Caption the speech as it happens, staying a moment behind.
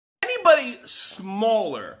anybody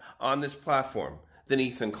smaller on this platform than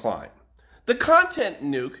Ethan Klein. The content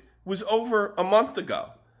nuke was over a month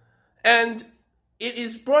ago, and it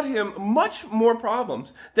has brought him much more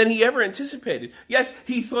problems than he ever anticipated. Yes,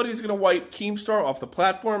 he thought he was going to wipe Keemstar off the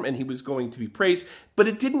platform and he was going to be praised, but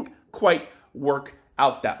it didn't quite work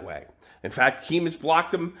out that way. In fact, Keem has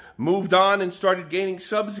blocked him, moved on, and started gaining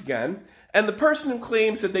subs again. And the person who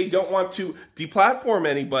claims that they don't want to deplatform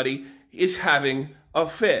anybody is having a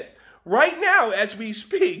fit. Right now, as we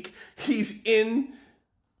speak, he's in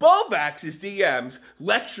Bulbax's DMs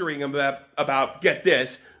lecturing him about, get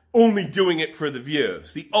this, only doing it for the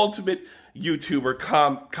views. The ultimate YouTuber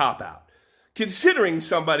cop-out. Considering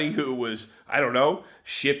somebody who was, I don't know,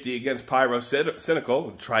 shifty against Pyro Cynical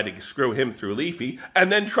and tried to screw him through Leafy,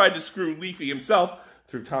 and then tried to screw Leafy himself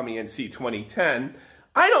through Tommy NC 2010,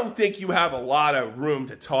 I don't think you have a lot of room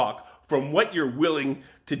to talk from what you're willing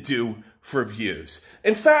to do for views.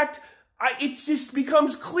 In fact, it just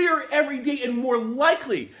becomes clear every day and more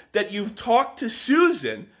likely that you've talked to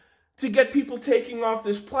Susan to get people taking off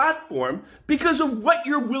this platform because of what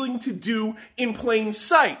you're willing to do in plain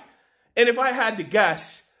sight. And if I had to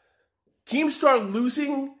guess, Keemstar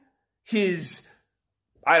losing his,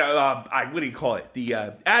 what do you call it, the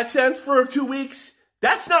AdSense for 2 weeks,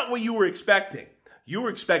 that's not what you were expecting. You were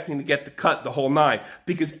expecting to get the cut the whole 9.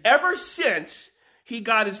 Because ever since he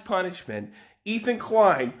got his punishment, Ethan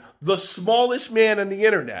Klein, the smallest man on the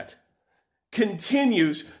internet,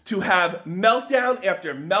 continues to have meltdown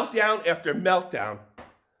after meltdown after meltdown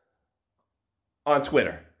on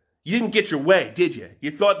Twitter. You didn't get your way, did you?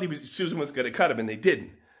 You thought Susan was going to cut him, and they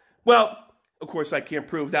didn't. Well, of course, I can't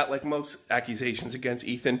prove that like most accusations against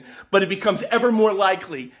Ethan, but it becomes ever more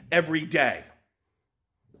likely every day.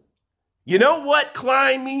 You know what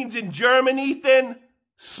Klein means in German, Ethan?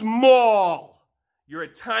 Small. You're a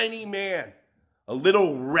tiny man. A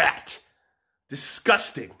little rat.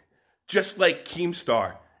 Disgusting. Just like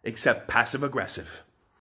Keemstar, except passive-aggressive.